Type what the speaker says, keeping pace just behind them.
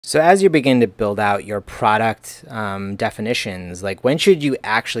So as you begin to build out your product definitions, like when should you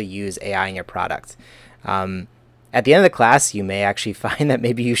actually use AI in your product? Um, at the end of the class, you may actually find that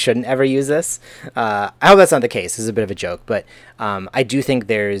maybe you shouldn't ever use this. I hope that's not the case. This is a bit of a joke, but I do think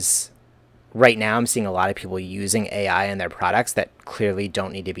right now I'm seeing a lot of people using AI in their products that clearly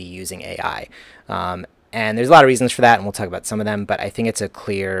don't need to be using AI. And there's a lot of reasons for that, and we'll talk about some of them, but I think it's a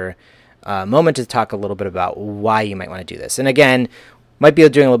clear moment to talk a little bit about why you might want to do this. And again, might be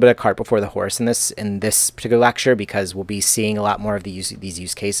doing a little bit of cart before the horse in this particular lecture, because we'll be seeing a lot more of these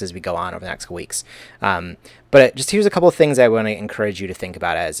use cases as we go on over the next couple weeks. But just here's a couple of things I want to encourage you to think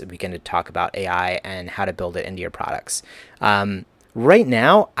about as we begin to talk about AI and how to build it into your products. Right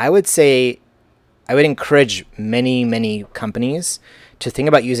now, I would encourage many companies to think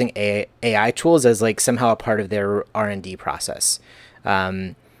about using AI tools as like somehow a part of their R&D process.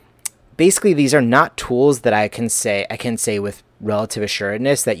 Basically, these are not tools that I can say with relative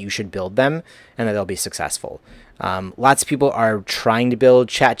assuredness that you should build them and that they'll be successful. Lots of people are trying to build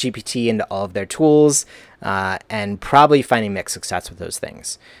ChatGPT into all of their tools and probably finding mixed success with those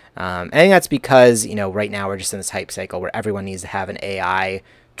things. I think that's because right now we're just in this hype cycle where everyone needs to have an AI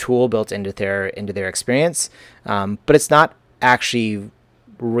tool built into their experience, but it's not actually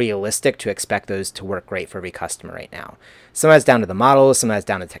realistic to expect those to work great for every customer right now. Some of that's down to the models, some of that's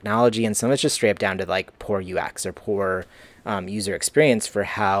down to technology, and some of it's just straight up down to like poor UX or poor user experience for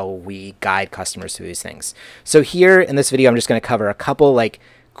how we guide customers through these things. So here in this video, I'm just going to cover a couple like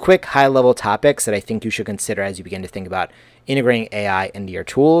quick high-level topics that I think you should consider as you begin to think about integrating AI into your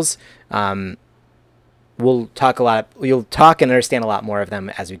tools. You'll talk and understand a lot more of them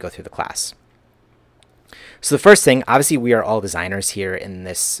as we go through the class. So the first thing, obviously, we are all designers here in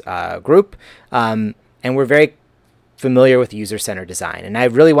this group, and we're very familiar with user-centered design. And I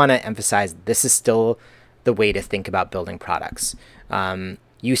really want to emphasize this is still the way to think about building products.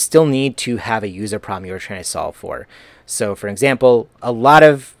 You still need to have a user problem you're trying to solve for. So for example, a lot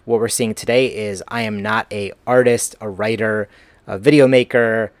of what we're seeing today is I am not an artist, a writer, a video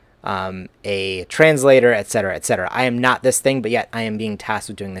maker, a translator, etc., etc. I am not this thing, but yet I am being tasked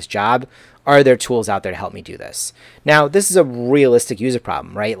with doing this job. Are there tools out there to help me do this? Now, this is a realistic user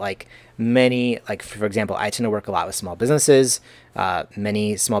problem, right? Like for example, I tend to work a lot with small businesses.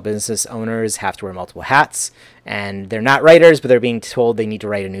 Many small business owners have to wear multiple hats, and they're not writers, but they're being told they need to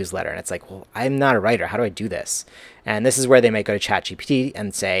write a newsletter. And it's like, well, I'm not a writer. How do I do this? And this is where they might go to ChatGPT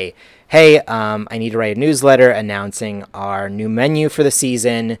and say, hey, I need to write a newsletter announcing our new menu for the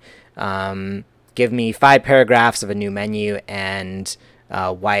season. Give me 5 paragraphs of a new menu and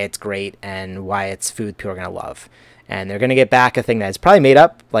why it's great and why it's food people are going to love. And they're going to get back a thing that's probably made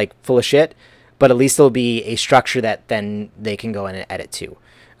up, like full of shit, but at least it'll be a structure that then they can go in and edit to.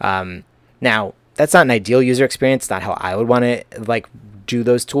 Now, that's not an ideal user experience, not how I would want to like do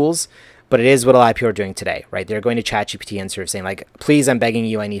those tools, but it is what a lot of people are doing today, right? They're going to ChatGPT and sort of saying like, please, I'm begging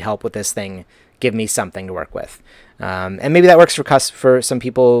you, I need help with this thing. Give me something to work with. And maybe that works for some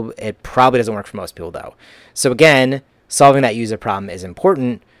people. It probably doesn't work for most people though. So again, solving that user problem is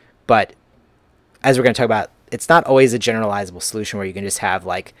important, but as we're going to talk about, it's not always a generalizable solution where you can just have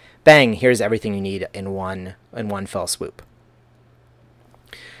like, bang, here's everything you need in one fell swoop.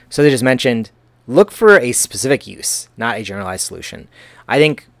 So they just mentioned, look for a specific use, not a generalized solution. I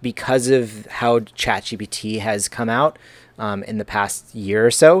think because of how ChatGPT has come out in the past year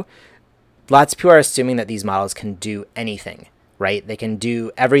or so, lots of people are assuming that these models can do anything, right? They can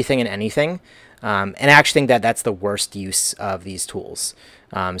do everything and anything. And I actually think that that's the worst use of these tools.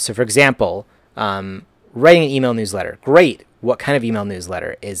 So for example, writing an email newsletter, great. What kind of email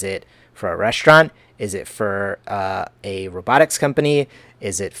newsletter? Is it for a restaurant? Is it for a robotics company?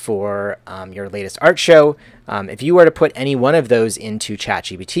 Is it for your latest art show? If you were to put any one of those into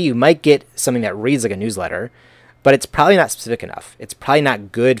ChatGPT, you might get something that reads like a newsletter, but it's probably not specific enough. It's probably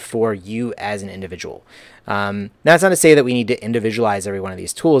not good for you as an individual. Now, that's not to say that we need to individualize every one of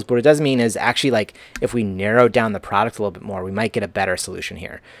these tools, but what it does mean is actually like if we narrow down the product a little bit more, we might get a better solution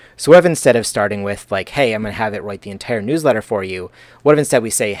here. So what if instead of starting with like, hey, I'm going to have it write the entire newsletter for you, what if instead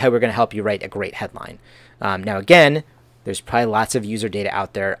we say, hey, we're going to help you write a great headline? Now, again, there's probably lots of user data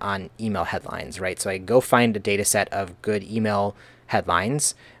out there on email headlines, right? So I go find a data set of good email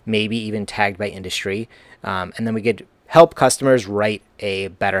headlines, maybe even tagged by industry, and then we could help customers write a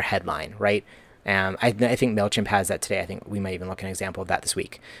better headline, right? I think MailChimp has that today. I think we might even look at an example of that this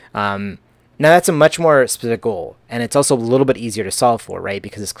week. Now, that's a much more specific goal, and it's also a little bit easier to solve for, right?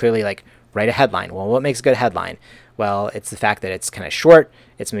 Because it's clearly like, write a headline. Well, what makes a good headline? Well, it's the fact that it's kind of short.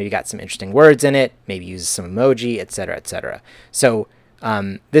 It's maybe got some interesting words in it, maybe uses some emoji, etc., etc. So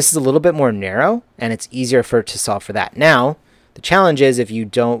this is a little bit more narrow, and it's easier to solve for that. Now, The challenge is if you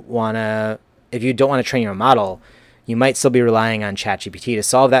don't want to train your own model, you might still be relying on ChatGPT to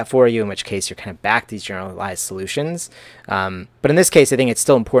solve that for you, in which case you're kind of back to these generalized solutions. But in this case, I think it's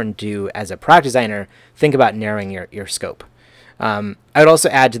still important to, as a product designer, think about narrowing your scope. I would also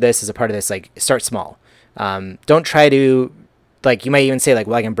add to this, as a part of this, like, start small. Don't try to, like, you might even say, like,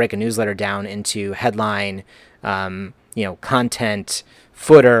 well, I can break a newsletter down into headline, content,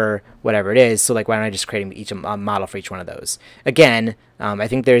 footer, whatever it is. So, like, why don't I just create a model for each one of those? Again, I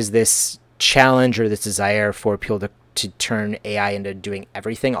think there's this challenge or this desire for people to turn AI into doing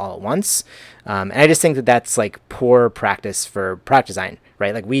everything all at once. And I just think that that's like poor practice for product design,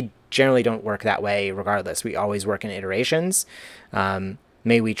 right? Like, we generally don't work that way regardless. We always work in iterations.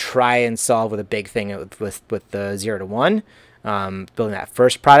 May we try and solve with a big thing with the 0 to 1, building that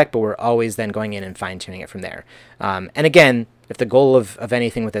first product, but we're always then going in and fine-tuning it from there. And again, if the goal of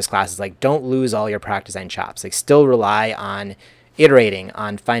anything with this class is, like, don't lose all your product design chops, like, still rely on iterating,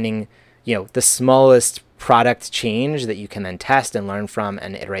 on finding the smallest product change that you can then test and learn from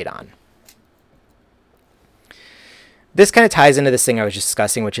and iterate on. This kind of ties into this thing I was just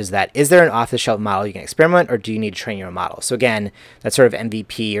discussing, which is that, is there an off-the-shelf model you can experiment, or do you need to train your own model? So again, that's sort of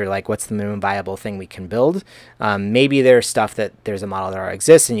MVP, or like, what's the minimum viable thing we can build? Maybe there's stuff that there's a model that already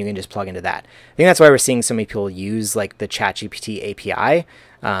exists and you can just plug into that. I think that's why we're seeing so many people use like the ChatGPT API,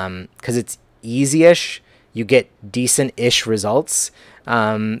 because it's easy-ish. You get decent-ish results.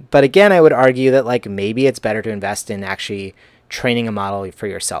 But again, I would argue that, like, maybe it's better to invest in actually training a model for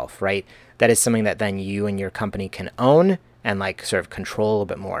yourself, right? That is something that then you and your company can own and, like, sort of control a little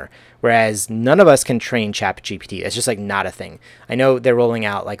bit more. Whereas none of us can train ChatGPT. It's just, like, not a thing. I know they're rolling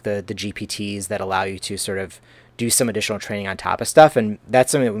out, like, the GPTs that allow you to sort of do some additional training on top of stuff, and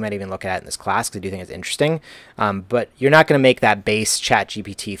that's something that we might even look at in this class, because I do think it's interesting. But you're not going to make that base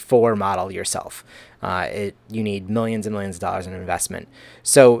ChatGPT 4 model yourself. You need millions and millions of dollars in investment.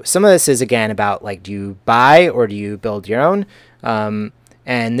 So some of this is, again, about, like, do you buy or do you build your own?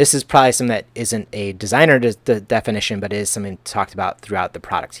 And this is probably something that isn't a designer definition, but is something talked about throughout the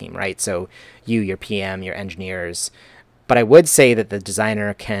product team, right? So your PM, your engineers. But I would say that the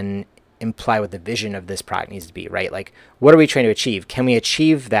designer can imply what the vision of this product needs to be, right? Like, what are we trying to achieve? Can we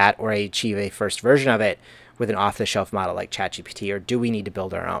achieve that, or achieve a first version of it with an off-the-shelf model like ChatGPT, or do we need to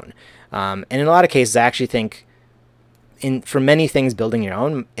build our own? And in a lot of cases, I actually think for many things, building your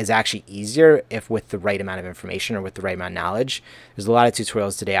own is actually easier if with the right amount of information or with the right amount of knowledge. There's a lot of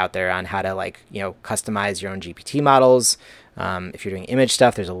tutorials today out there on how to, like, customize your own GPT models. If you're doing image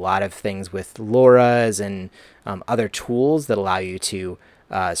stuff, there's a lot of things with LoRa's and other tools that allow you to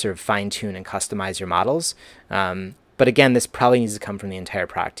sort of fine-tune and customize your models. But again, this probably needs to come from the entire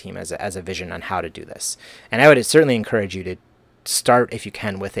product team as a vision on how to do this. And I would certainly encourage you to start, if you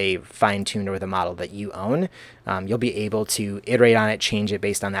can, with a fine-tuned or with a model that you own. You'll be able to iterate on it, change it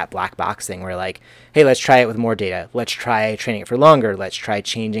based on that black box thing where, like, hey, let's try it with more data. Let's try training it for longer. Let's try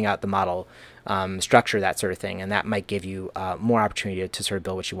changing out the model structure, that sort of thing. And that might give you more opportunity to sort of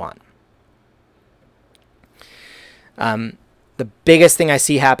build what you want. The biggest thing I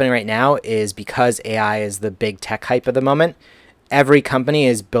see happening right now is, because AI is the big tech hype at the moment, every company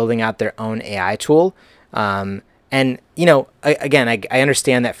is building out their own AI tool. And, again, I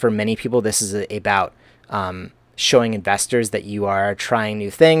understand that for many people, this is about showing investors that you are trying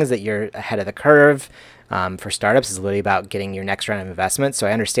new things, that you're ahead of the curve. For startups, it's literally about getting your next round of investment. So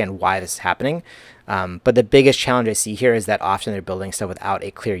I understand why this is happening. But the biggest challenge I see here is that often they're building stuff without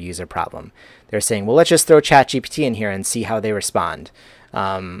a clear user problem. They're saying, well, let's just throw ChatGPT in here and see how they respond.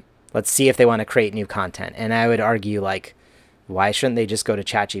 Let's see if they want to create new content. And I would argue, like, why shouldn't they just go to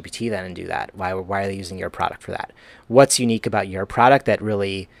ChatGPT then and do that? Why are they using your product for that? What's unique about your product that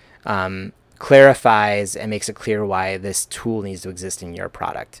really clarifies and makes it clear why this tool needs to exist in your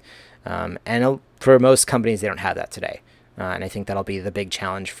product? And for most companies, they don't have that today. And I think that'll be the big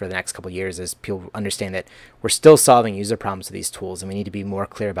challenge for the next couple of years, is people understand that we're still solving user problems with these tools, and we need to be more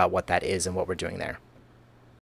clear about what that is and what we're doing there.